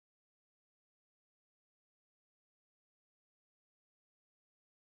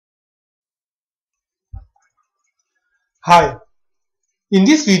Hi, in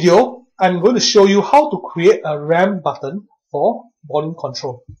this video, I'm going to show you how to create a RAM button for volume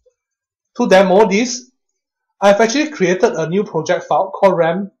control. To demo this, I've actually created a new project file called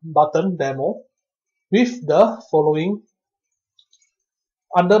RAM button demo with the following,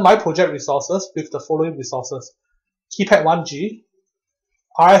 under my project resources, with the following resources: keypad 1G,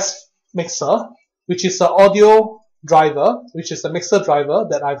 RS mixer, which is an audio driver, which is a mixer driver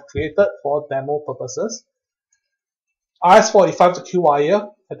that I've created for demo purposes, RS-485 to Q wire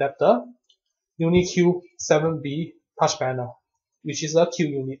adapter, UniQ 7B touch panel, which is a Q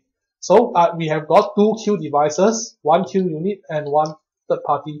unit. So we have got two Q devices, one Q unit and one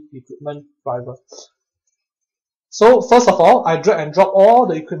third-party equipment driver. So first of all, I drag and drop all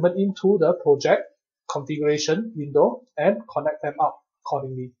the equipment into the project configuration window and connect them up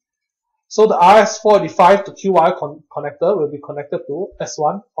accordingly. So the RS-485 to Q wire connector will be connected to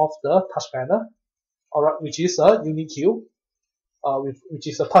S1 of the touch panel, alright, which is a UniQ, which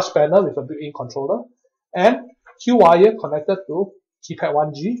is a touch panel with a built-in controller, and Q wire connected to keypad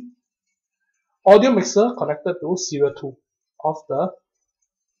 1G, audio mixer connected to serial 2 of the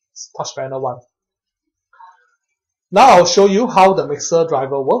touch panel 1. Now I'll show you how the mixer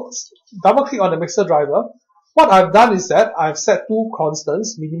driver works. Double click on the mixer driver. What I've done is that I've set two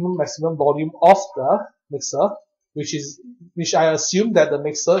constants, minimum maximum volume of the mixer, which I assume that the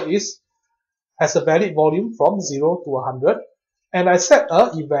mixer has a valid volume from 0 to 100, and I set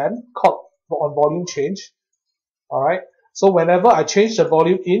an event called on volume change. Alright, so whenever I change the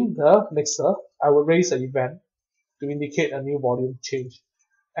volume in the mixer, I will raise an event to indicate a new volume change.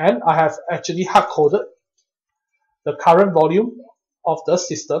 And I have actually hard coded the current volume of the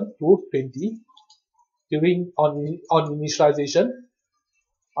system to 20 on initialization.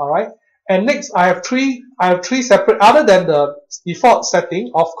 Alright, and next I have three separate, other than the default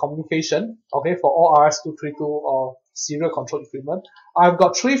setting of communication, okay, for all RS-232 or serial control equipment, I've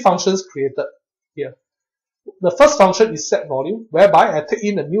got three functions created here. The first function is set volume, whereby I take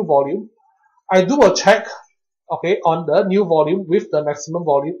in a new volume. I do a check, okay, on the new volume with the maximum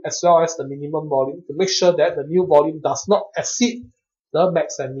volume as well as the minimum volume to make sure that the new volume does not exceed the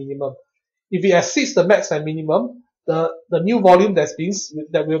max and minimum. If it exceeds the max and minimum, the new volume that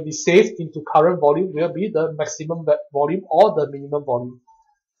will be saved into current volume will be the maximum volume or the minimum volume.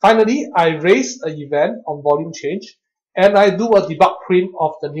 Finally, I raise an event on volume change, and I do a debug print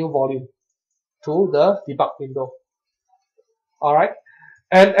of the new volume to the debug window. Alright,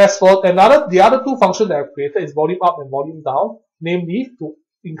 and as for the other two functions that I've created is volume up and volume down, namely to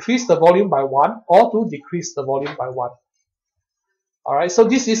increase the volume by 1 or to decrease the volume by 1. Alright, so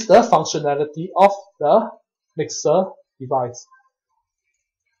this is the functionality of the mixer device.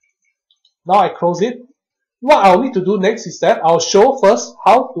 Now I close it. What I'll need to do next is that I'll show first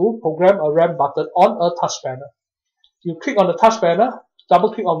how to program a RAM button on a touch panel. You click on the touch panel,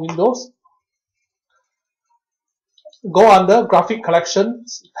 double click on Windows, go under Graphic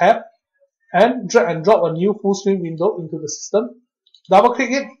Collections tab, and drag and drop a new full screen window into the system. Double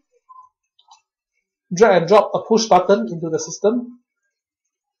click it, drag and drop a push button into the system.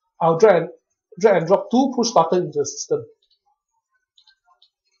 I'll drag and drop two push buttons into the system.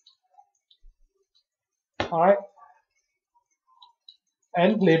 Alright,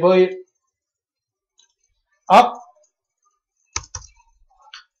 and label it up,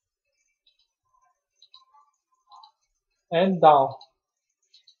 and down.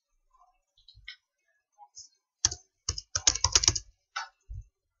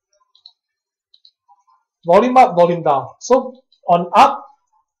 Volume up, volume down. So on up,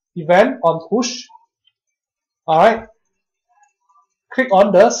 event on push. Alright, click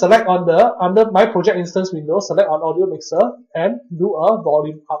on select on under my project instance window, select on audio mixer and do a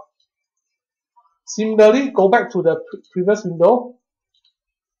volume up. Similarly, go back to the previous window,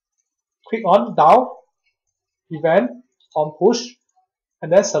 click on down, event on push,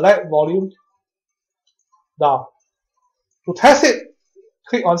 and then select volume down. To test it,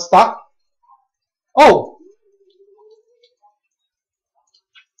 click on start. Oh!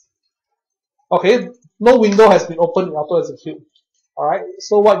 Okay, no window has been opened in Auto Execute. Alright,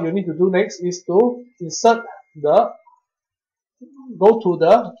 so what you need to do next is to go to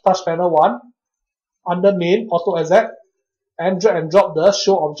the touch panel 1, under main Auto Exec, and drag and drop the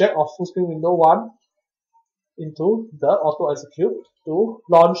show object of full screen window 1 into the Auto Execute to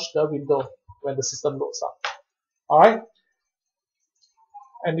launch the window when the system loads up. Alright,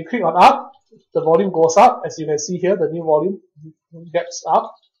 and you click on up, the volume goes up. As you can see here, the new volume gets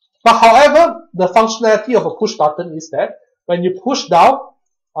up. But however, the functionality of a push button is that when you push down,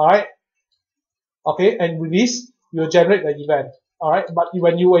 alright, okay, and release, you'll generate the event. Alright, but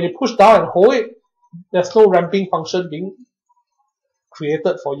when you push down and hold it, there's no ramping function being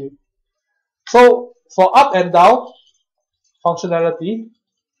created for you. So for up and down functionality,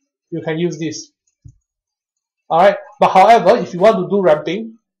 you can use this. Alright, but however, if you want to do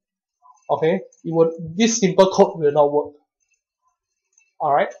ramping, okay, this simple code will not work.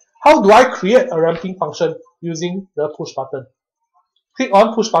 Alright, how do I create a ramping function using the push button? Click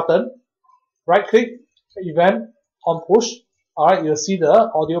on push button, right click, event on push. Alright, you'll see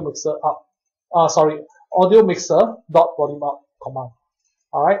the audio mixer up. Audio mixer dot volume up command.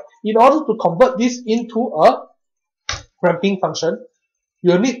 Alright, in order to convert this into a ramping function,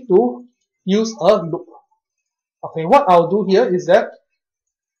 you'll need to use a loop. Okay, what I'll do here is that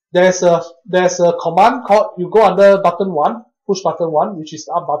there's a command called, you go under button 1, push button 1, which is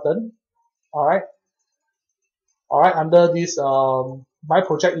the up button. Alright, under this my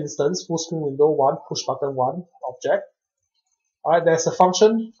project instance, full screen window 1, push button 1 object. Alright, there's a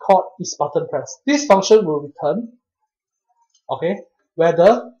function called isButtonPress. This function will return, okay,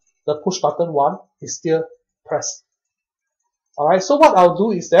 whether the push button 1 is still pressed. Alright, so what I'll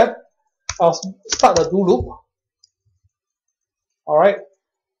do is that I'll start a do loop. Alright,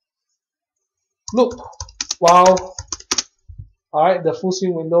 loop while the full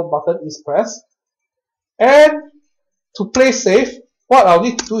screen window button is pressed. And to play safe, what I'll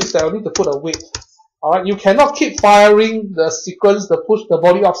need to do is that I'll need to put a wait. Alright, you cannot keep firing the sequence, the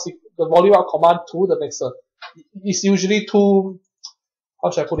volume up command to the mixer. It's usually too,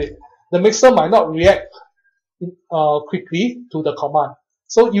 how should I put it? The mixer might not react quickly to the command.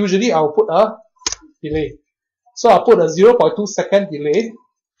 So usually I'll put a delay. So I'll put a 0.2 second delay,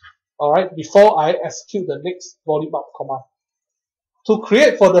 alright, before I execute the next volume up command. To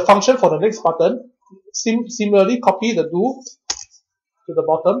create for the function for the next button, similarly copy the do to the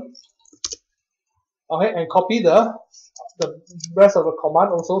bottom, okay, and copy the rest of the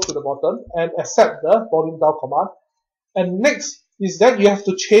command also to the bottom, and accept the volume down command. And next is that you have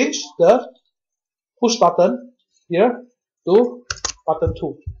to change the push button here to button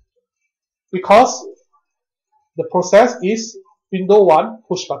 2, because the process is window 1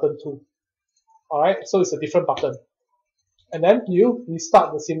 push button 2. Alright, so it's a different button. And then you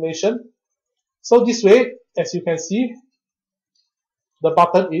restart the simulation. So this way, as you can see, the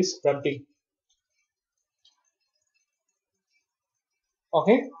button is ramping.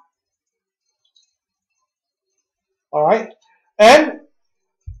 Okay. Alright. And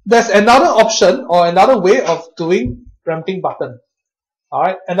there's another option or another way of doing ramping button.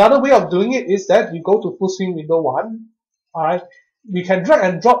 Alright. Another way of doing it is that you go to full screen window 1. Alright. We can drag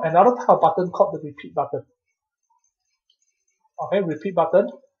and drop another type of button called the repeat button. Okay, repeat button.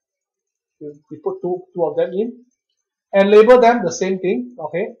 We put two of them in and label them the same thing.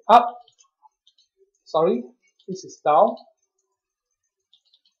 Okay, up. Sorry, this is down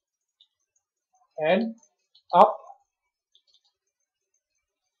and up.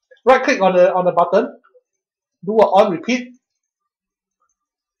 Right click on the button, do a on repeat.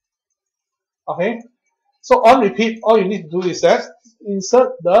 Okay, so on repeat, all you need to do is that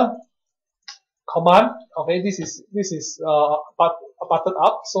insert the command. Okay, this is a button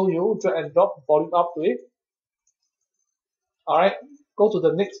up, so you drag and drop volume up to it. Alright, go to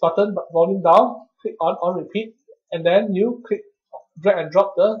the next button, volume down, click on repeat, and then you drag and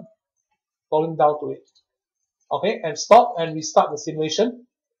drop the volume down to it. Okay, and stop and restart the simulation.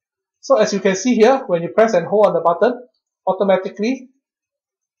 So as you can see here, when you press and hold on the button, automatically,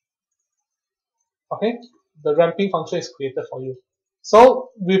 okay, the ramping function is created for you. So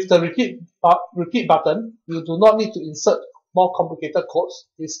with the repeat button, you do not need to insert more complicated codes.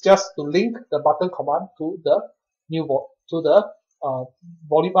 It's just to link the button command to the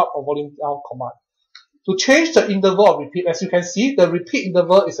volume up or volume down command. To change the interval of repeat, as you can see, the repeat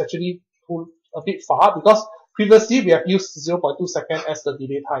interval is actually a bit far because previously we have used 0.2 seconds as the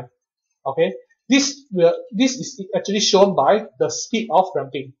delay time. Okay, this is actually shown by the speed of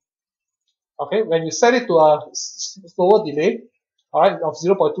ramping. Okay, when you set it to a slower delay, alright, of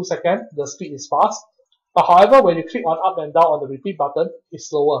 0.2 seconds, the speed is fast. But however, when you click on up and down on the repeat button, it's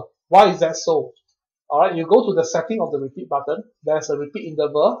slower. Why is that so? Alright, you go to the setting of the repeat button. There's a repeat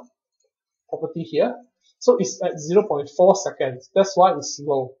interval property here. So it's at 0.4 seconds. That's why it's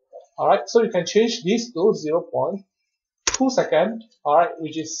slow. Alright, so you can change this to 0.2 seconds. Alright,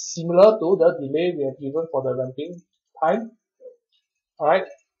 which is similar to the delay we have given for the ramping time. Alright,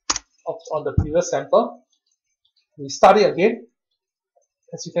 on the previous sample. We start it again.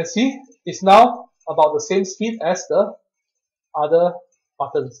 As you can see, it's now about the same speed as the other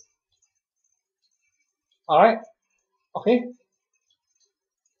buttons. Alright, okay.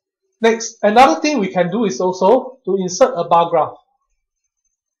 Next, another thing we can do is also to insert a bar graph.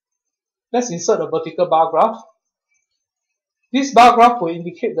 let's insert a vertical bar graph. This bar graph will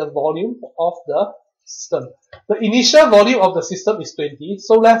indicate the volume of the system. The initial volume of the system is 20,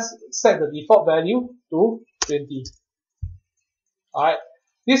 so let's set the default value to 20. Alright,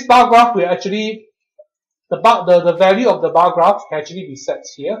 this bar graph will actually, the value of the bar graph can actually be set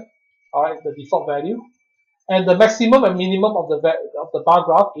here. Alright, the default value. And the maximum and minimum of the bar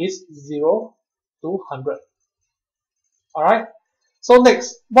graph is 0 to 100. Alright, so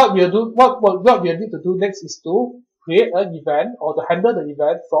next, what we need to do next is to create an event or to handle the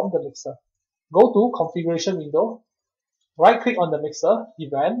event from the mixer. Go to configuration window, right click on the mixer,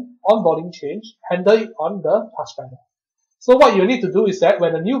 event, on volume change, handle it on the touch panel. So what you need to do is that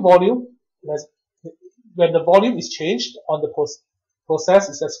when the volume is changed on the process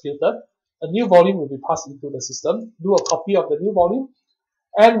is executed, a new volume will be passed into the system. Do a copy of the new volume,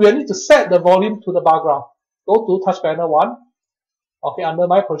 and we need to set the volume to the bar graph. Go to touch panel 1, okay, under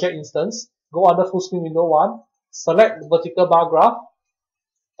my project instance, go under full screen window 1, select the vertical bar graph,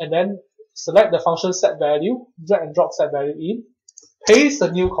 and then select the function set value, drag and drop set value in, paste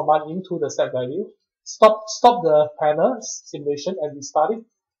the new command into the set value, stop the panel simulation and restart it.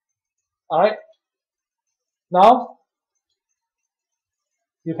 Alright, now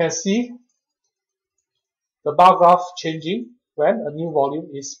you can see the bar graph changing when a new volume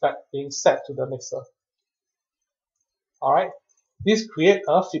is being set to the mixer. Alright, this creates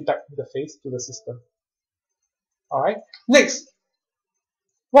a feedback interface to the system. Alright, next,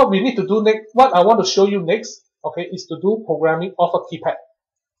 what we need to do next, what I want to show you next, okay, is to do programming of a keypad.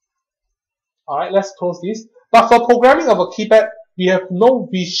 Alright, let's close this. But for programming of a keypad, we have no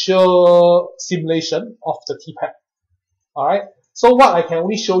visual simulation of the keypad. Alright, so what I can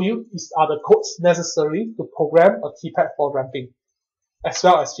only show you are the codes necessary to program a keypad for ramping, as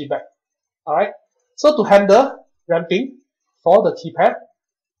well as feedback. Alright, so to handle ramping for the keypad,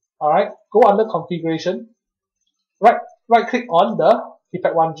 alright, go under configuration, right click on the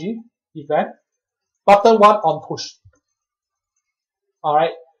keypad 1G event, button 1 on push.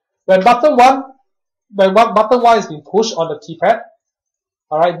 Alright, when button 1 is being pushed on the keypad,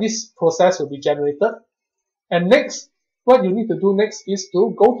 alright, this process will be generated. And next, what you need to do next is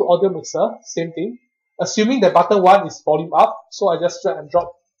to go to audio mixer, same thing, assuming that button 1 is volume up, so I just drag and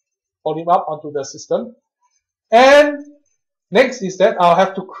drop volume up onto the system. And next is that I'll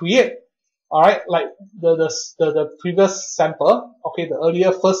have to create, alright, like the previous sample, okay, the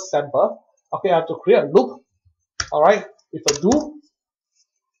earlier first sample, okay, I have to create a loop, alright, with a do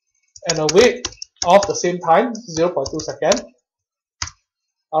and a wait of the same time, 0.2 seconds.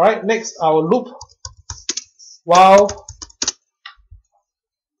 Alright, next I will loop while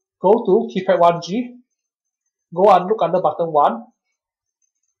go to keypad 1G, go and look under button 1,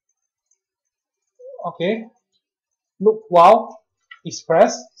 okay, loop while is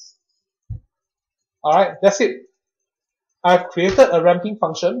pressed. Alright, that's it. I've created a ramping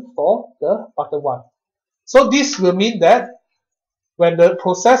function for the button 1. So this will mean that when the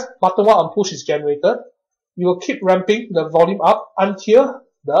process button 1 on push is generated, you will keep ramping the volume up until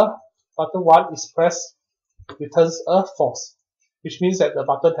the button 1 is pressed, returns a false, which means that the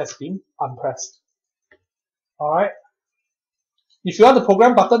button has been unpressed. Alright. If you want to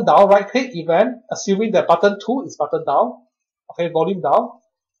program button down, right click event, assuming that button 2 is button down, okay, volume down.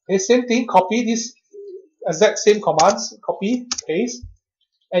 Okay, same thing, copy this exact same commands, copy, paste,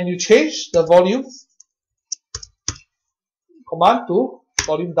 and you change the volume command to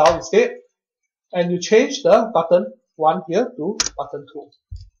volume down instead, and you change the button 1 here to button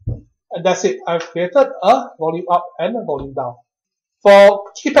 2. And that's it. I've created a volume up and a volume down. For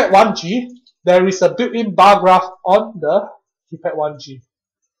keypad 1G, there is a built-in bar graph on the keypad 1G.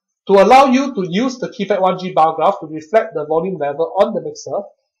 To allow you to use the keypad 1G bar graph to reflect the volume level on the mixer,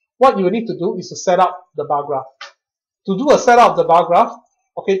 what you will need to do is to set up the bar graph. To do a setup of the bar graph,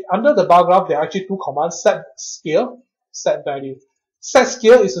 okay, under the bar graph there are actually two commands, set scale, set value. Set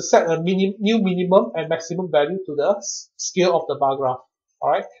scale is to set a new minimum and maximum value to the scale of the bar graph.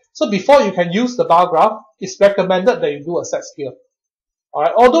 Alright, so before you can use the bar graph, it's recommended that you do a set scale.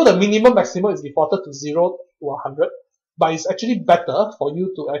 Alright, although the minimum maximum is defaulted to 0 to 100, but it's actually better for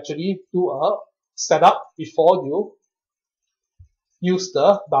you to actually do a setup before you use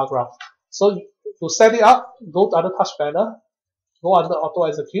the bar graph. So to set it up, go to other touch panel, go under auto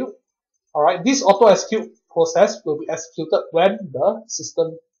execute. Alright, this auto execute process will be executed when the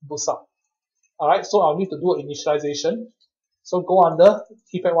system boots up. Alright, so I'll need to do an initialization. So go under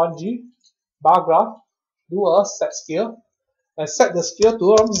keypad 1G, bar graph, do a set scale, and set the scale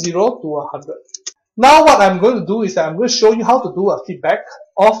to 0 to 100. Now what I'm going to do is that I'm going to show you how to do a feedback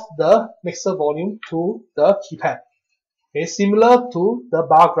of the mixer volume to the keypad. Okay, similar to the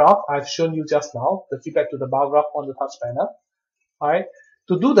bar graph I've shown you just now, the feedback to the bar graph on the touch panel. Alright,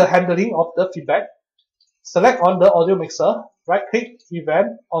 to do the handling of the feedback, select on the audio mixer, right click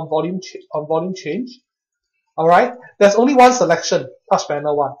event on volume change. Alright, there's only one selection, touch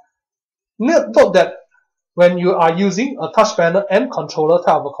panel 1. Note that when you are using a touch panel and controller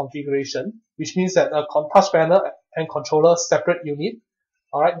type of a configuration, which means that a touch panel and controller separate unit,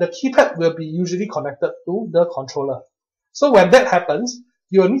 alright, the keypad will be usually connected to the controller. So when that happens,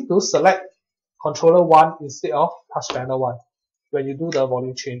 you will need to select controller 1 instead of touch panel 1 when you do the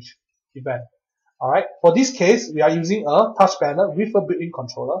volume change event. Alright, for this case, we are using a touch panel with a built-in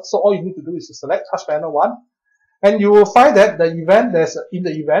controller. So all you need to do is to select touch panel 1, and you will find that in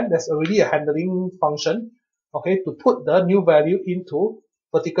the event there's already a handling function, okay, to put the new value into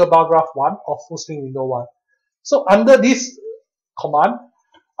vertical bar graph 1 or full screen window 1. So under this command,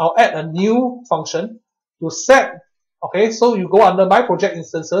 I'll add a new function to set, okay, so you go under my project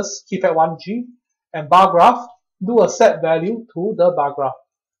instances, keypad 1G, and bar graph, do a set value to the bar graph.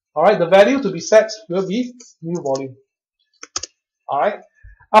 Alright, the value to be set will be new volume. Alright,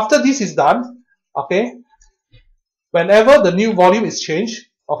 after this is done, okay, whenever the new volume is changed,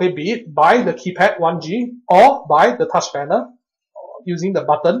 okay, be it by the keypad 1G or by the touch panel, using the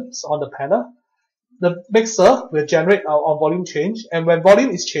buttons on the panel, the mixer will generate our volume change, and when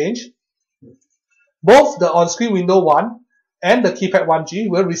volume is changed, both the on-screen window 1 and the keypad 1G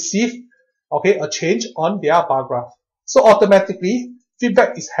will receive, okay, a change on their bar graph. So automatically,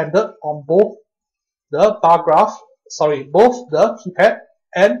 feedback is handled on both the bar graph, both the keypad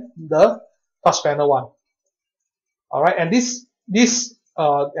and the touch panel 1. Alright, and this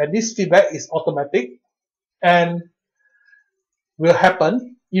feedback is automatic and will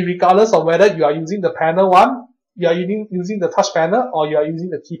happen regardless of whether you are using the panel 1, you are using the touch panel, or you are using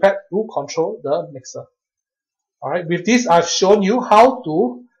the keypad to control the mixer. Alright, with this I've shown you how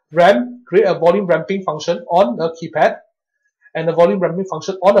to create a volume ramping function on the keypad and the volume ramping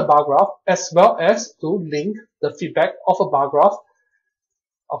function on the bar graph, as well as to link the feedback of a bar graph,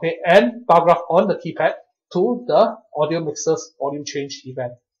 okay, and bar graph on the keypad to the audio mixer's volume change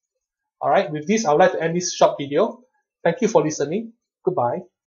event. Alright, with this I would like to end this short video. Thank you for listening. Goodbye.